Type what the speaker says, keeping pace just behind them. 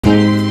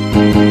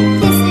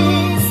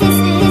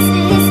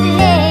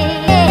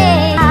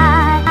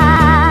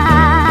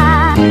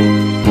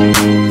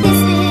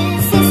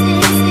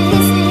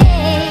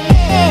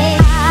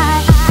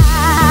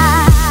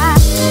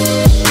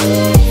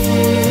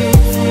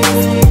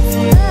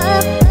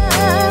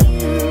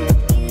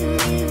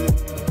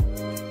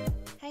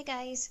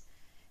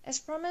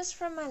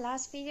from my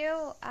last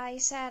video, I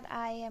said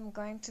I am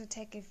going to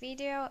take a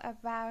video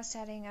about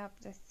setting up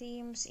the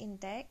themes in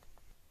Deck.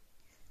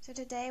 So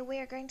today we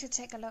are going to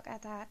take a look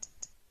at that.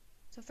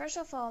 So first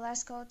of all,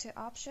 let's go to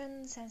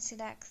Options and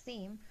select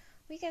Theme.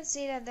 We can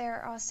see that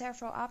there are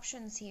several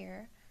options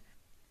here.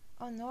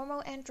 On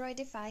normal Android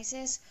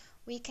devices,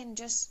 we can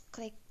just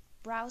click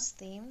Browse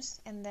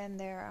Themes, and then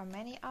there are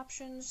many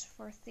options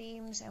for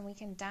themes and we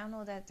can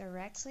download that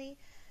directly.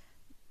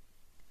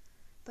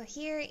 But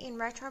here in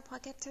Retroid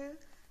Pocket 2,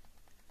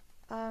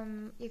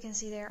 you can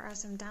see there are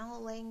some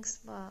download links,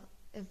 but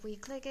if we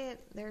click it,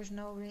 there's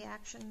no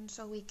reaction,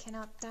 so we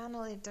cannot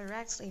download it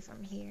directly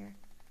from here.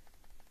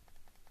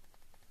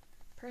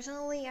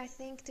 Personally, I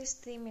think this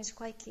theme is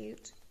quite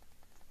cute,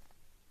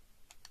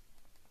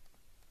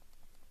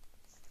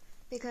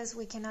 because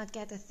we cannot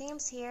get the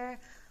themes here,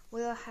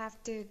 we'll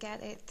have to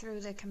get it through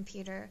the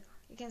computer.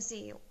 You can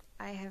see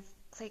I have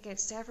clicked it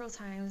several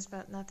times,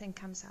 but nothing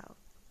comes out.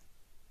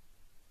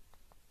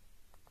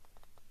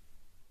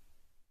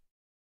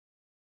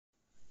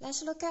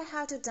 Let's look at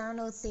how to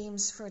download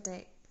themes for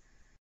Deck.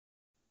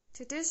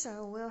 To do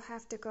so, we'll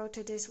have to go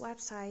to this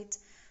website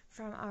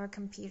from our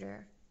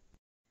computer.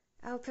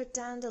 I'll put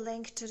down the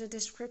link to the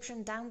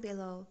description down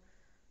below.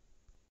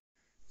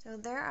 So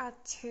there are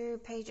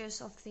 2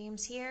 pages of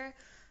themes here.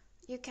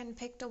 You can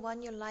pick the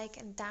one you like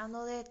and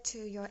download it to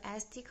your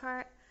SD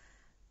card.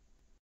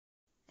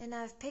 And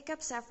I've picked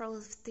up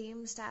several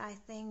themes that I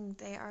think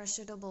they are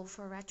suitable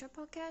for Retroid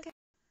Pocket.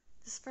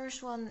 This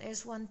first one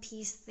is One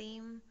Piece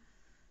theme.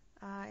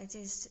 It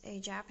is a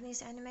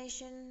Japanese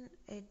animation.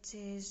 It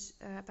is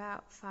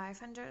about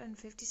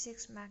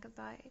 556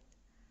 megabytes,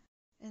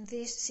 and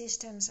these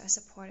systems are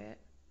supported.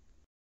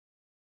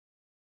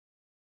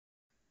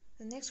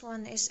 The next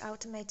one is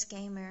Ultimate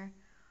Gamer.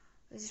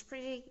 It is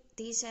pretty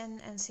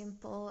decent and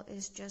simple.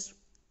 It's just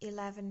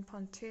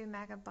 11.2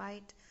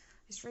 megabytes.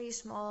 It's really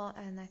small,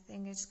 and I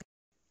think it's good.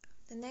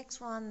 The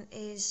next one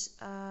is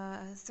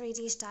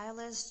 3D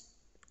Stylus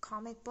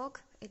comic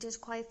book. It is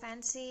quite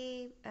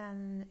fancy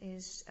and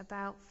is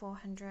about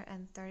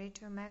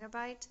 432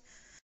 megabytes.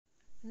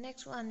 The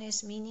next one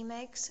is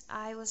Minimix.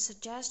 I would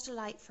suggest the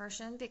light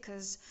version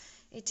because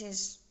it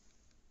is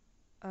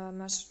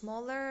much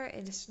smaller.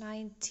 It is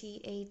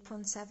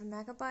 98.7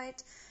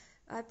 megabytes.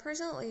 I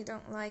personally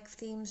don't like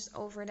themes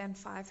over than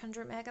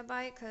 500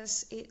 megabytes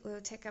because it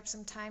will take up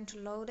some time to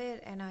load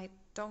it, and I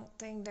don't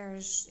think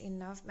there's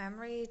enough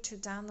memory to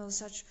download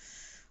such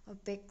a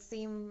big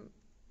theme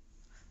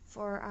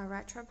for our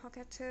Retroid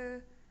Pocket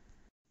 2.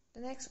 The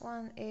next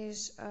one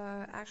is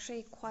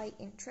actually quite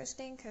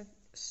interesting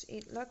because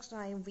it looks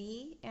like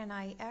Wii, and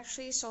I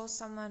actually saw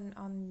someone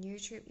on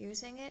YouTube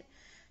using it.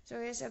 So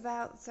it's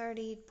about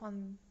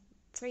 30.3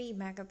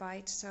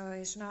 megabytes, so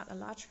it's not a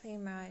large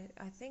theme.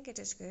 I think it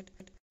is good.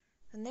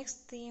 The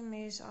next theme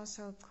is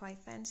also quite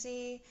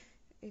fancy.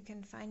 You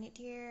can find it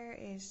here.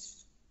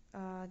 It's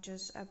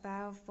just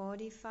about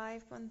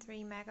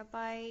 45.3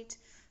 megabytes.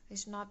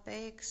 It's not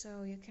big,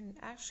 so you can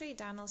actually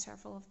download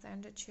several of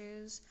them to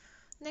choose.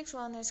 Next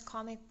one is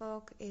comic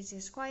book. It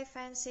is quite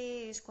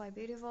fancy, it's quite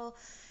beautiful,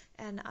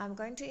 and I'm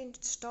going to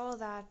install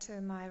that to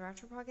my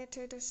Retroid Pocket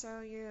 2 to show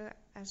you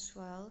as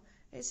well.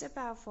 It's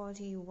about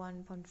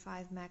 41.5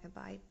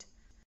 megabytes.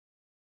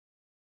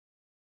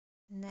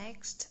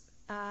 Next,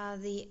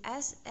 the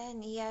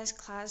SNES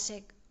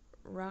Classic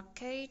Rock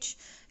Cage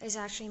is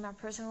actually my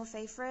personal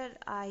favorite.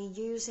 I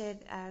use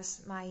it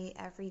as my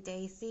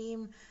everyday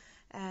theme,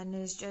 and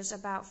it's just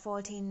about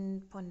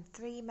 14.3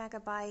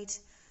 megabytes.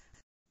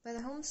 But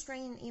the home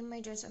screen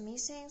images are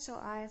missing, so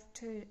I have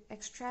to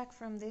extract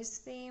from this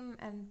theme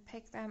and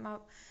pick them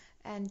up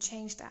and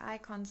change the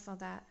icons for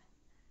that.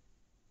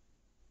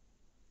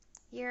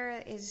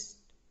 Here is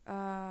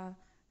a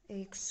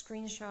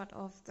screenshot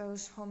of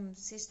those home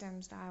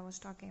systems that I was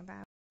talking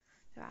about.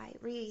 So I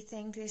really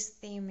think this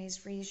theme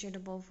is really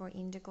suitable for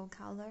indigo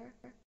color.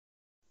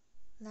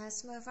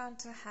 Let's move on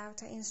to how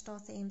to install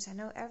themes. I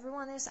know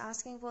everyone is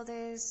asking for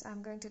this.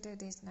 I'm going to do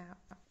this now.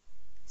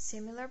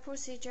 Similar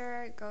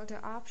procedure, go to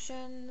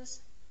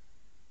Options,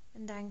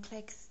 and then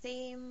click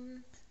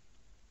Theme.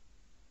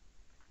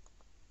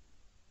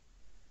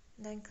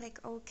 Then click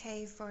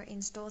OK for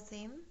Install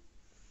Theme.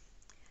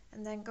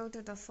 And then go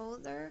to the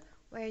folder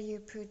where you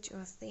put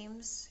your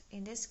themes.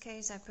 In this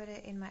case, I put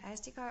it in my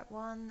SD card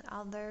one,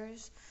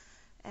 Others,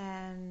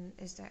 and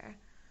it's there.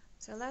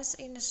 So let's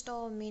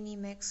install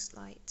Minimix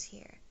Lite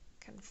here.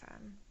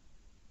 Confirm.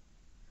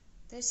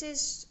 This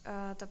is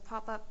the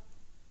pop-up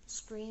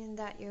screen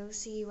that you'll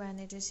see when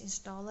it is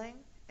installing.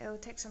 It will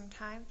take some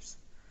time.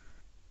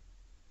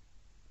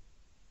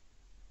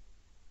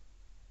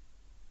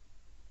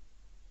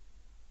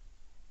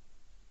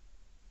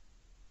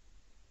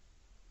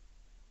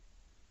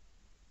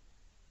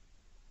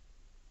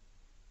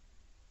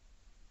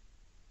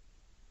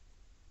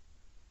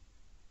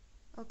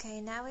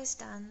 Okay, now it's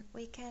done.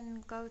 We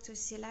can go to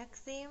Select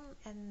Theme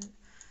and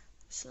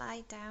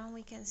slide down.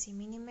 We can see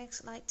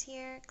Minimix Lite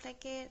here.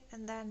 Click it,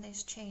 and then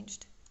it's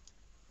changed.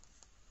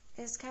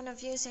 It's kind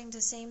of using the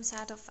same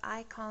set of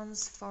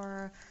icons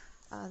for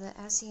the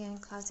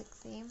ASEAN classic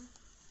theme.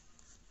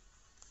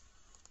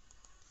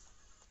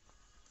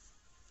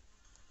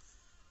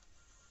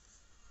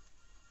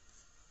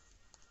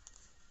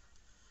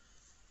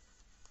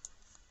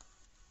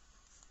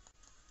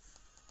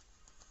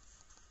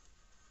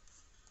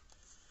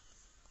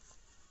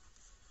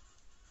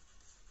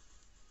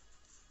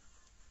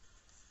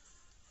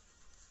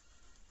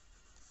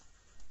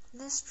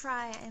 Let's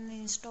try and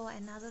install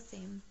another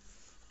theme.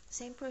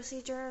 Same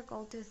procedure,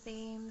 go to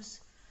themes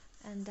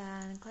and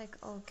then click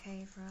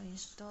OK for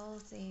install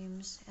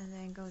themes, and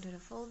then go to the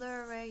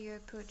folder where you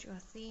put your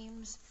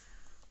themes.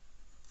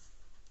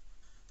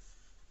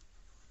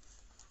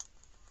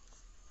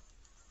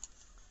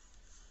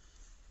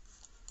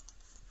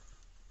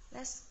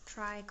 Let's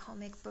try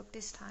comic book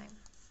this time.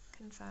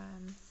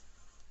 Confirm.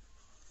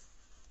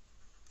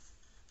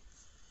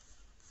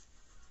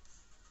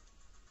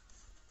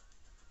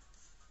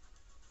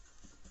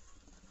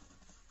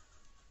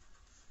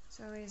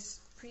 So it's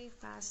pretty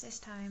fast this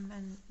time,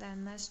 and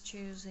then let's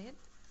choose it.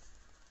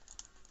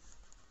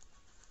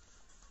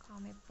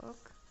 Comic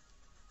book.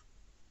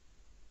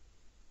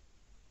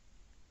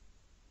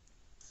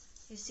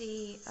 You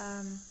see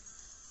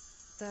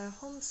the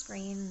home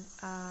screen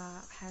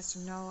has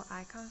no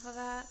icon for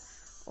that,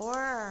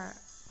 or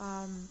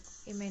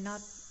it may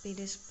not be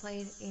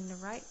displayed in the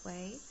right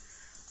way.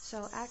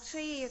 So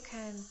actually you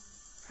can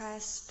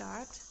press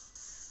start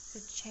to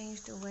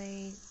change the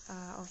way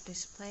of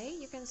display.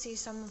 You can see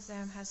some of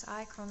them has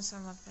icons,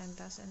 some of them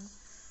doesn't.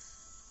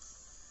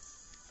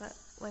 But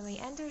when we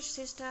enter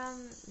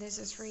system, this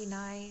is really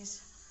nice.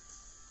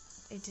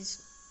 It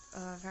is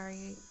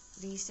very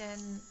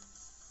decent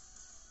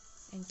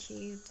and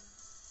cute.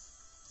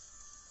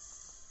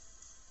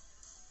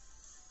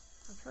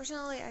 But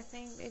personally, I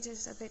think it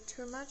is a bit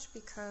too much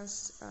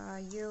because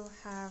you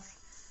have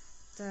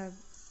the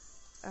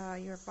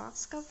your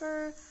box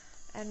cover,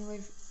 and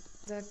with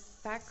the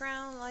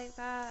background like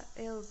that,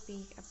 it'll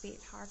be a bit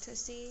hard to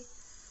see.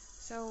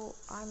 So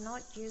I'm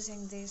not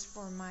using this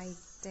for my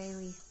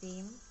daily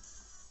theme.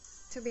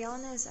 To be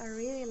honest, I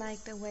really like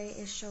the way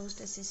it shows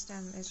the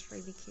system. It's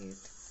really cute.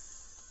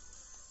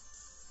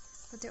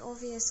 But they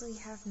obviously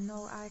have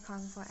no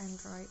icon for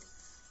Android.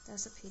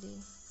 That's a pity.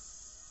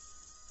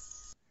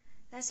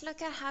 Let's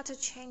look at how to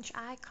change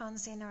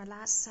icons in our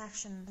last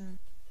section.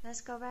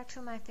 Let's go back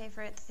to my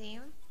favorite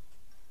theme.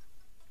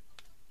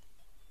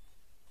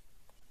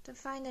 To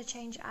find the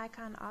change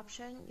icon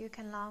option, you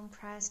can long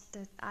press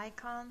the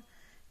icon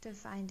to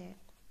find it.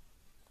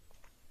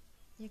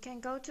 You can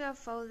go to a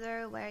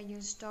folder where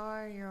you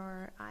store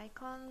your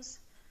icons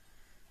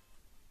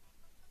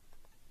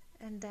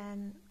and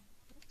then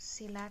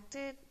select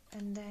it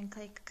and then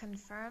click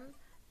confirm.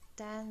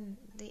 Then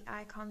the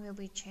icon will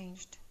be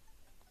changed.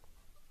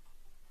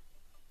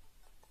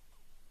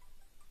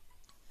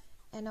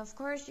 And of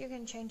course you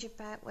can change it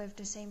back with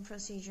the same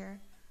procedure.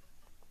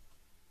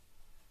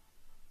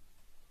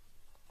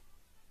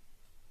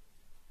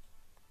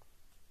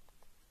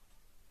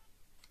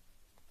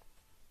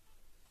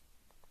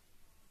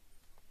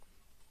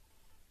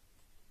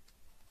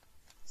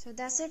 So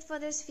that's it for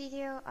this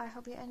video. I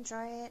hope you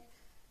enjoy it.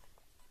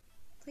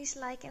 Please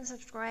like and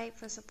subscribe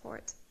for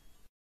support.